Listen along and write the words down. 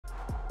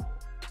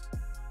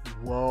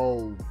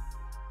Whoa,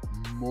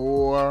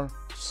 more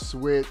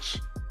Switch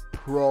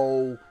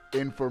Pro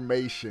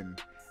information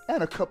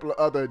and a couple of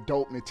other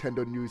adult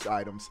Nintendo news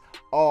items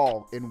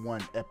all in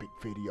one epic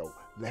video.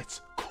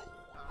 Let's go.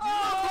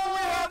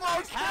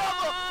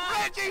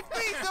 Reggie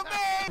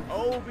Fils-Aimé!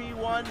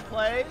 Obi-Wan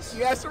plays.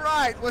 Yes,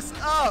 right. What's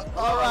up?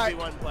 All right.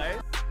 Obi-Wan plays.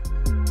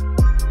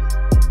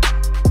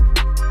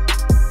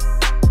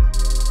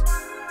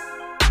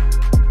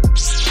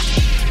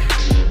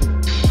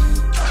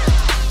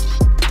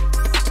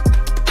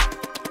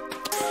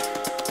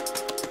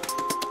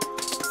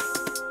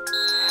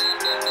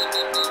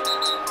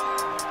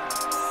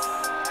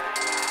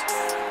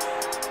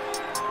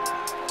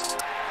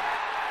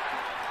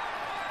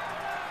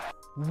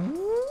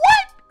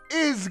 What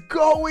is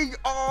going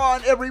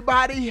on,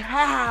 everybody?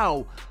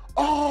 How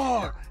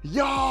are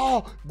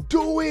y'all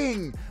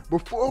doing?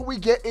 Before we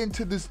get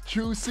into this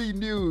juicy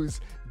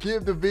news,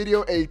 give the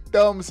video a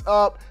thumbs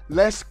up.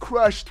 Let's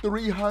crush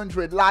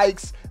 300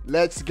 likes.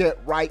 Let's get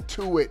right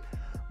to it.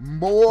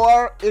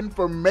 More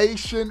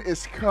information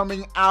is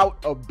coming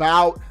out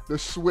about the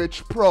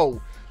Switch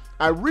Pro.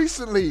 I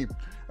recently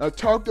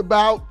talked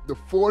about the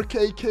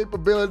 4K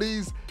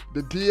capabilities,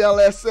 the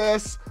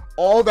DLSS,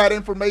 all that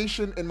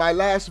information in my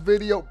last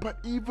video, but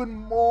even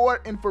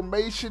more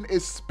information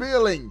is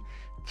spilling.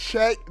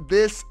 Check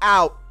this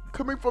out.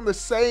 Coming from the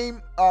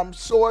same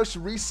source,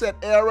 Reset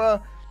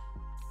Era.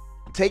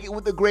 Take it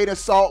with a grain of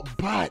salt,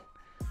 but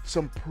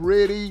some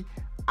pretty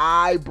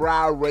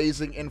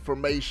eyebrow-raising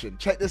information.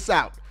 Check this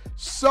out.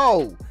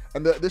 So,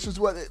 and this is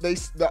what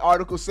the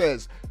article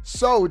says.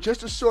 So,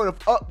 just to sort of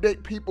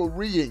update people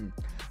reading,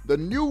 the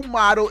new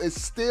model is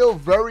still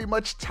very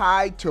much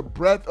tied to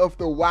Breath of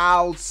the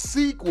Wild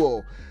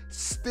sequel,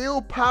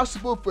 still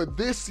possible for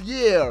this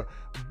year,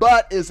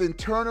 but is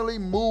internally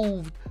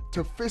moved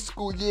to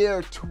fiscal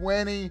year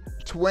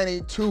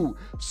 2022.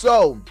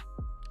 So,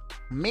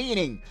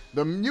 meaning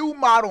the new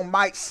model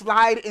might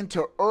slide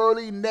into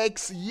early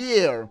next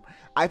year.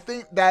 I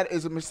think that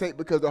is a mistake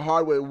because the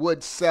hardware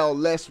would sell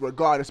less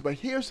regardless. But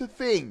here's the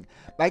thing,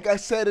 like I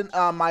said in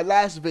my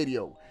last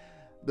video,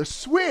 the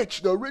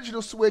Switch, the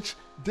original Switch,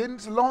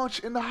 didn't launch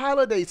in the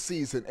holiday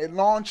season. It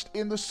launched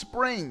in the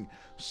spring.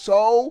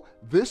 So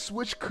this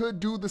Switch could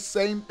do the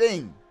same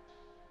thing.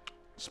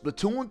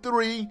 Splatoon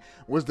 3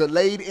 was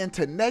delayed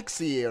into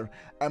next year,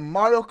 and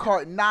Mario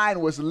Kart 9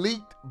 was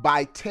leaked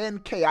by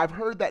 10K. I've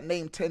heard that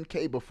name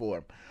 10K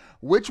before,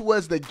 which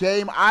was the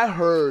game I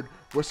heard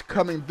was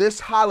coming this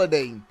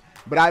holiday,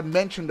 but I've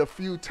mentioned a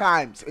few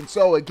times. And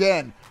so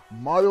again,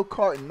 Mario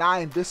Kart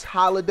 9 this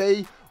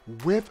holiday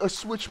with a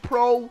Switch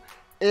Pro,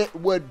 it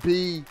would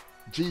be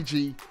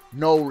GG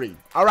Nori.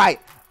 All right,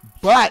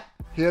 but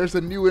here's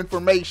the new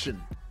information.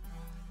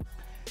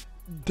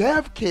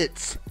 Dev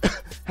kits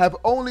have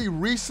only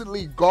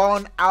recently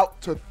gone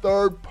out to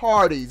third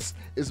parties,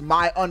 is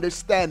my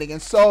understanding.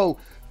 And so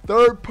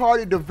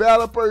third-party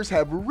developers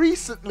have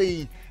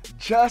recently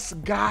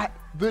just got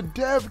the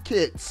dev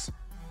kits.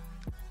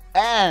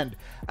 And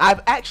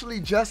I've actually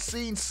just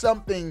seen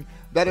something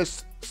that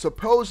is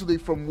supposedly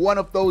from one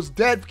of those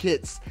dev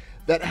kits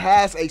that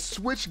has a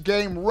Switch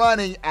game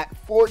running at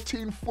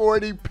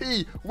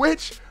 1440p,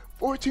 which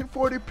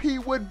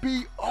 1440p would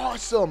be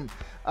awesome.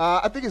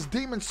 I think it's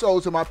Demon's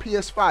Souls on my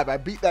PS5. I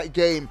beat that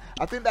game.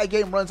 I think that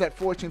game runs at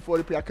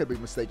 1440p. I could be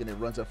mistaken. It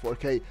runs at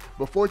 4K.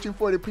 But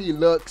 1440p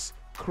looks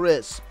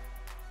crisp,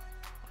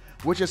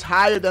 which is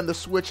higher than the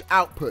Switch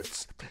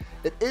outputs.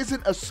 It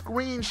isn't a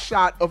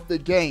screenshot of the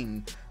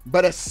game,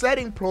 but a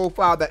setting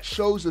profile that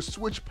shows the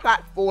Switch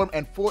platform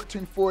and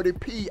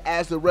 1440p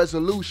as the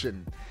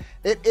resolution.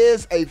 It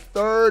is a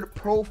third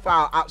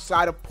profile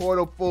outside of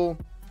portable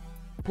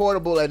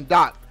and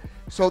docked.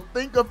 So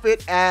think of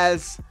it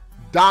as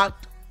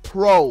docked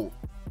Pro.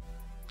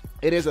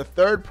 It is a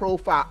third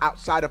profile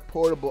outside of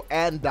portable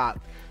and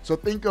docked. So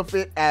think of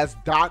it as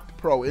docked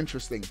Pro.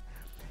 Interesting.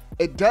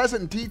 It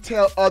doesn't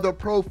detail other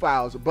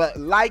profiles, but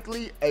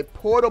likely a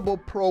portable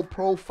Pro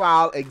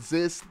profile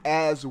exists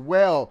as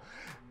well.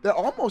 They're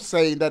almost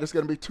saying that it's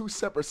going to be two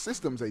separate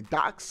systems, a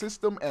docked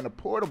system and a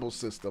portable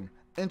system.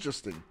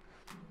 Interesting.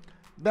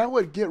 That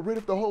would get rid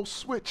of the whole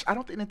Switch. I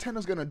don't think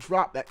Nintendo's going to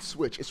drop that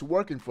Switch. It's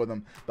working for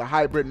them, the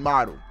hybrid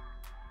model.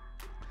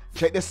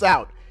 Check this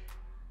out.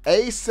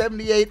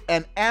 A78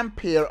 and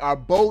Ampere are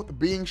both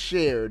being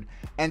shared,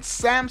 and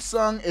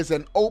Samsung is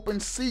an open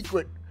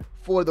secret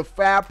for the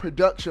fab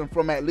production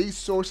from at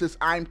least sources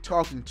I'm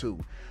talking to.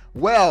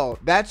 Well,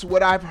 that's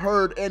what I've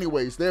heard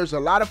anyways. There's a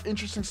lot of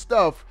interesting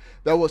stuff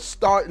that will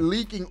start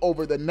leaking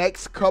over the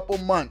next couple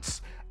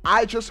months.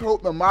 I just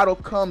hope the model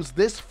comes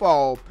this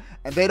fall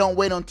and they don't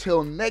wait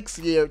until next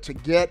year to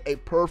get a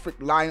perfect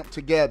lineup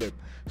together.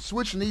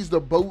 Switch needs the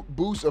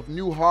boost of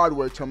new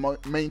hardware to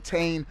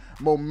maintain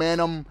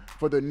momentum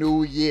for the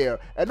new year.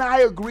 And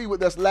I agree with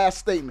this last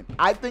statement.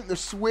 I think the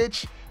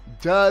Switch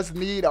does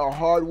need a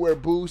hardware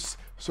boost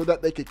so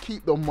that they could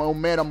keep the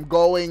momentum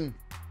going.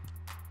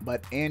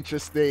 But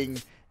interesting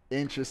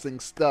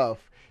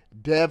stuff.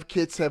 Dev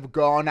kits have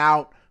gone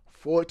out,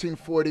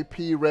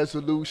 1440p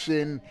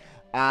resolution.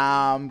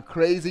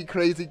 Crazy,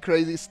 crazy,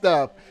 crazy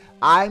stuff.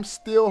 I'm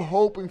still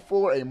hoping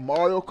for a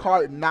Mario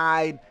Kart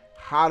 9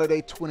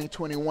 Holiday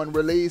 2021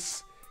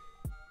 release.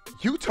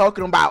 You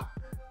talking about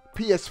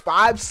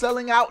PS5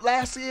 selling out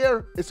last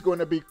year? It's going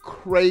to be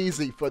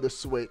crazy for the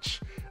Switch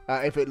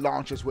if it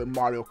launches with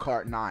Mario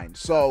Kart 9.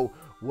 So,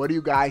 what do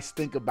you guys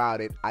think about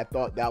it? I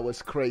thought that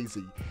was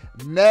crazy.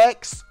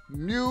 Next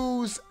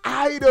news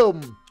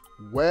item.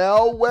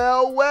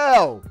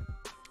 Well.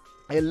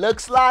 It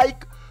looks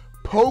like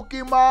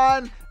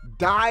Pokemon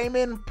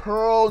Diamond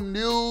Pearl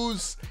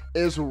news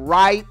is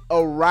right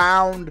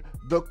around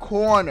the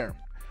corner.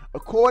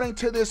 According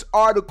to this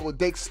article,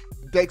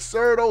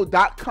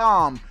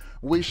 Dexerto.com,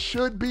 we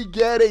should be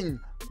getting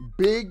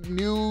big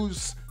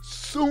news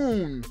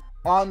soon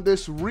on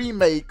this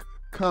remake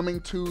coming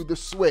to the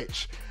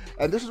Switch.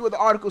 And this is what the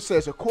article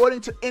says.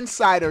 According to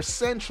Insider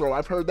Central,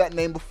 I've heard that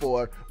name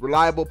before,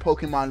 reliable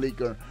Pokemon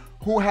leaker,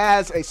 who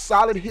has a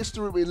solid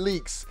history with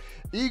leaks,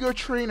 eager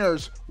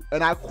trainers,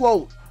 and I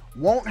quote,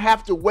 won't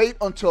have to wait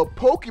until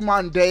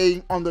Pokemon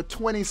Day on the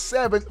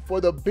 27th for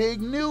the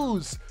big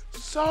news.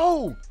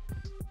 So,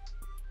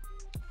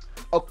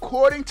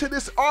 according to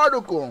this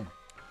article,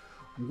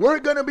 we're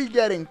going to be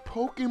getting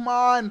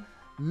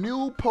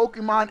new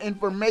Pokemon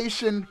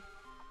information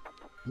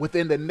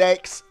within the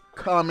next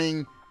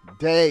coming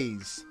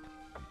days.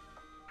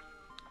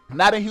 I'm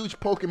not a huge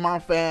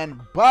Pokemon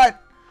fan,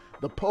 but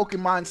the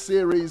Pokemon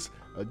series,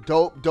 a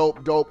dope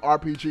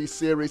RPG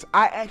series.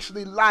 I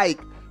actually like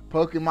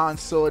Pokemon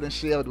Sword and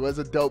Shield. It was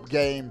a dope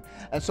game.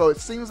 And so it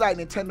seems like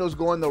Nintendo's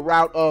going the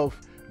route of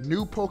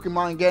new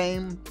Pokemon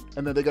game,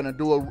 and then they're going to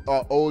do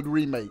a old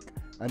remake.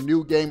 A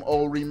new game,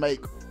 old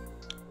remake.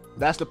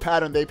 That's the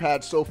pattern they've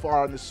had so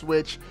far on the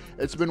Switch.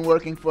 It's been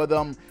working for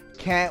them.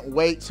 Can't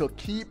wait. So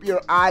keep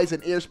your eyes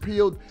and ears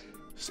peeled.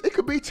 It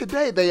could be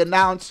today they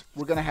announce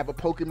we're going to have a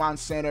Pokemon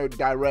Center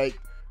Direct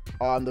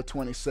on the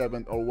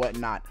 27th or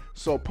whatnot.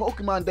 So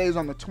Pokemon Day is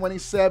on the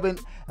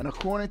 27th, and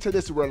according to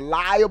this is a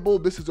reliable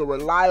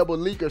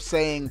leaker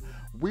saying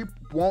we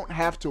won't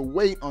have to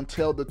wait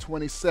until the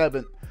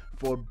 27th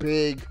for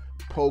big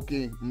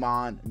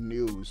Pokemon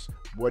news.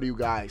 What do you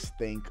guys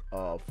think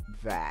of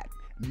that?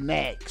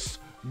 Next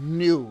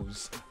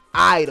news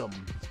item.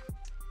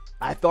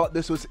 I thought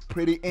this was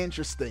pretty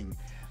interesting.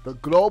 The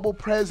global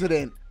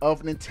president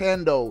of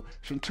Nintendo,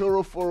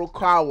 Shuntaro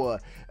Furukawa,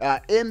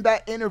 in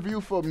that interview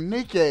from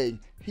Nikkei,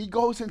 he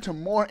goes into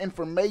more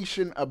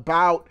information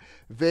about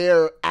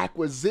their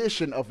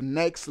acquisition of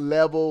Next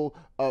Level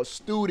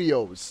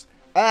Studios.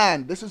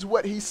 And this is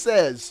what he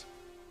says.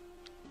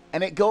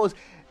 And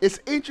it's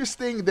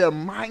interesting, their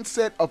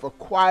mindset of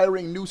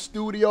acquiring new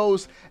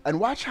studios. And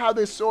watch how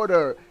this sort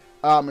of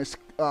is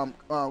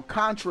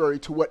contrary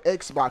to what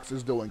Xbox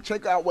is doing.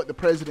 Check out what the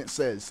president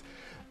says.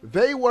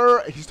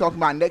 He's talking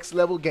about Next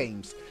Level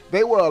Games.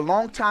 They were a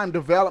long-time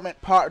development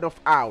partner of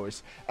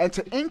ours, and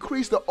to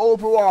increase the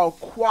overall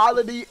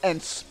quality and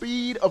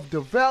speed of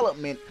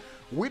development,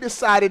 we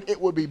decided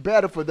it would be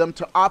better for them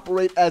to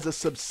operate as a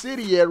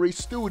subsidiary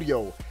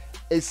studio.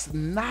 It's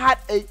not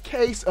a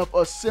case of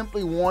us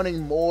simply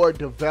wanting more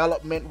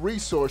development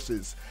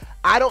resources.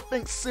 I don't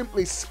think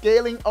simply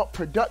scaling up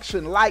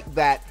production like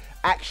that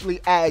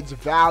actually adds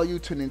value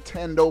to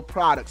Nintendo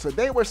products. So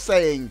they were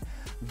saying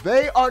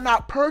they are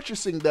not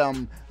purchasing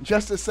them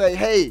just to say,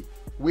 hey,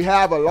 we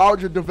have a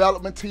larger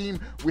development team,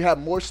 we have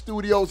more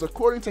studios.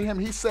 According to him,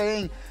 he's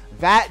saying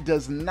that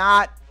does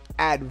not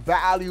add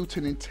value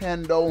to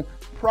Nintendo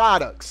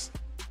products.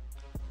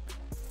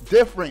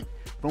 Different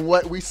from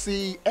what we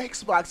see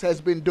Xbox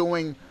has been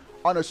doing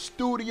on a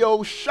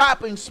studio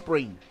shopping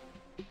spree.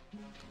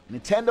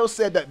 Nintendo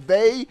said that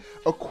they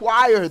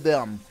acquire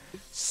them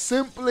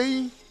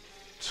simply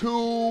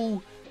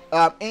to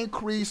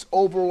increase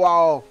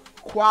overall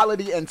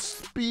quality and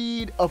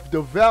speed of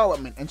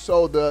development, and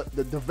so the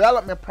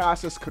development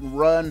process can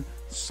run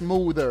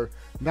smoother.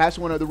 That's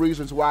one of the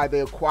reasons why they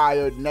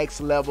acquired Next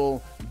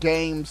Level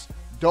Games.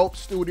 Dope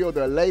studio.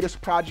 Their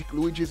latest project,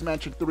 Luigi's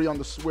Mansion 3 on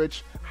the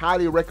Switch.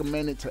 Highly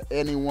recommend it to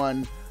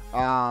anyone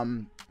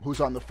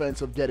who's on the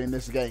fence of getting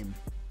this game.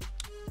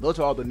 Those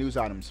are all the news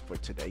items for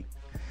today.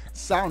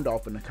 Sound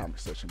off in the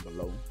comment section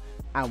below.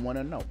 I want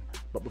to know.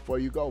 But before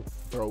you go,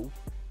 bro,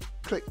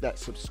 click that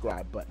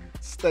subscribe button.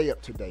 Stay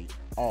up to date.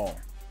 All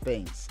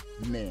things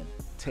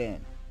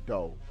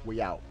Nintendo.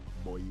 We out,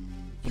 boy.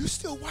 You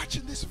still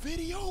watching this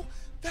video?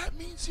 That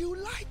means you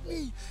like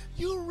me.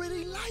 You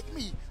really like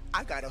me.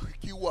 I gotta hook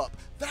you up.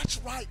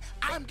 That's right.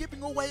 I'm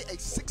giving away a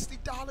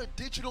 $60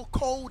 digital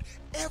code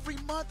every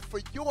month for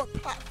your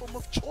platform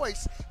of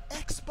choice.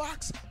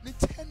 Xbox,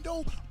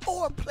 Nintendo,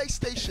 or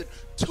PlayStation.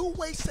 2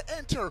 ways to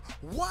enter.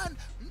 1,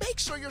 make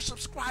sure you're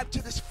subscribed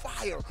to this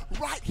fire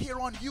right here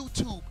on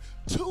YouTube.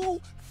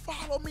 2,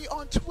 follow me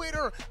on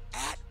Twitter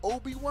at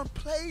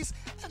Obi1Plays,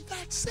 and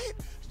that's it.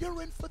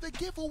 You're in for the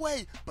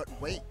giveaway. But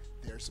wait,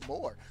 there's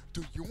more.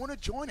 Do you want to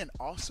join an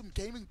awesome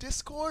gaming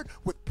Discord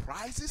with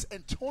prizes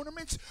and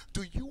tournaments?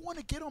 Do you want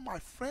to get on my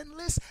friend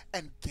list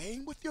and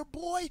game with your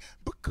boy?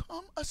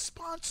 become a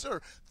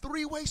sponsor.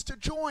 3 ways to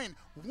join.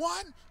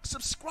 1,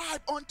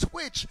 subscribe on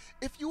Twitch.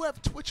 If you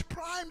have Twitch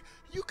Prime,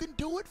 you can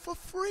do it for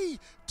free.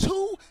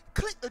 2,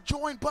 click the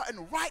join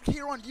button right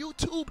here on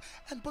YouTube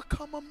and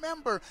become a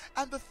member.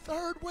 And the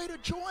 3rd way to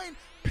join,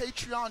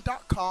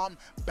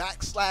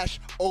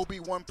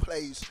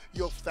 patreon.com/Obi1Plays.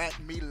 You'll thank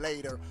me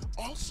later.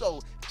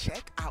 Also,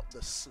 check out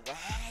the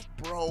swag,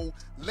 bro.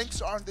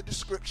 Links are in the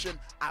description.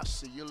 I'll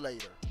see you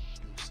later.